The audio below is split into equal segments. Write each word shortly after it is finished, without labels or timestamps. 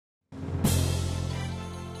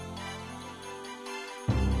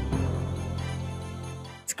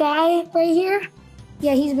guy right here,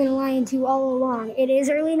 yeah, he's been lying to you all along. It is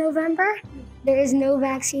early November. There is no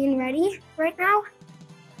vaccine ready right now.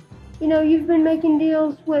 You know, you've been making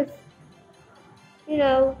deals with, you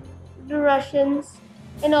know, the Russians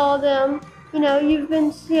and all of them. You know, you've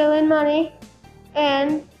been stealing money,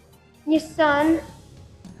 and your son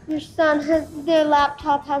their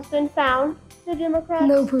laptop has been found. The Democrats.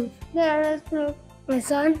 No proof. There is proof. My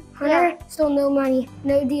son, Hunter, stole no money,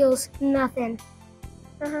 no deals, nothing.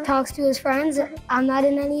 Talks to his friends. I'm not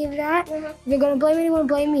in any of that. If you're gonna blame anyone,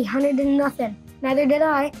 blame me. Hunter did nothing. Neither did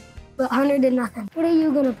I, but Hunter did nothing. What are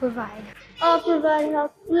you gonna provide? I'll provide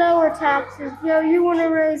help. Lower taxes. Yo, you wanna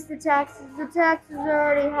raise the taxes. The taxes are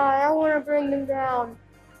already high. I wanna bring them down.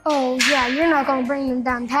 Oh yeah, you're not gonna bring them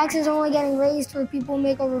down. Taxes are only getting raised for people who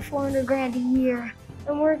make over 400 grand a year.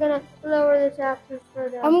 And we're gonna lower the taxes for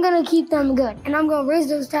them. I'm gonna keep them good, and I'm gonna raise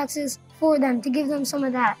those taxes for them to give them some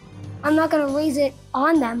of that. I'm not gonna raise it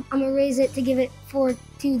on them. I'm gonna raise it to give it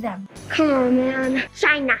to them. Come on, man.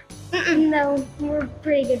 China. No, we're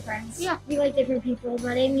pretty good friends. Yeah. We like different people,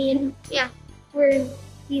 but I mean, Yeah.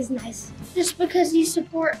 he's nice. Just because you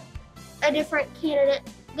support a different candidate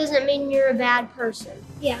doesn't mean you're a bad person.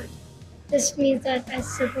 Yeah, this means that I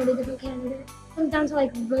support a different candidate. Comes down to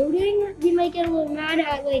like voting, we might get a little mad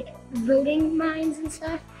at like voting minds and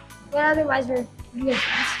stuff, but otherwise we're good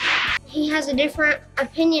friends. He has a different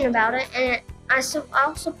opinion about it, and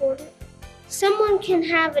I'll support it. Someone can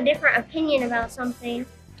have a different opinion about something,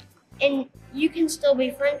 and you can still be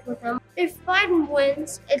friends with them. If Biden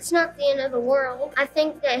wins, it's not the end of the world. I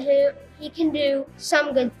think that he can do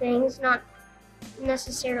some good things, not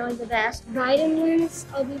necessarily the best. Biden wins,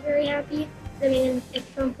 I'll be very happy. I mean,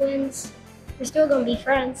 if Trump wins, we're still gonna be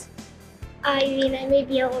friends. I mean, I may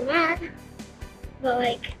be a little mad, but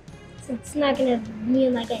like, it's not gonna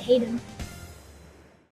mean like I hate him.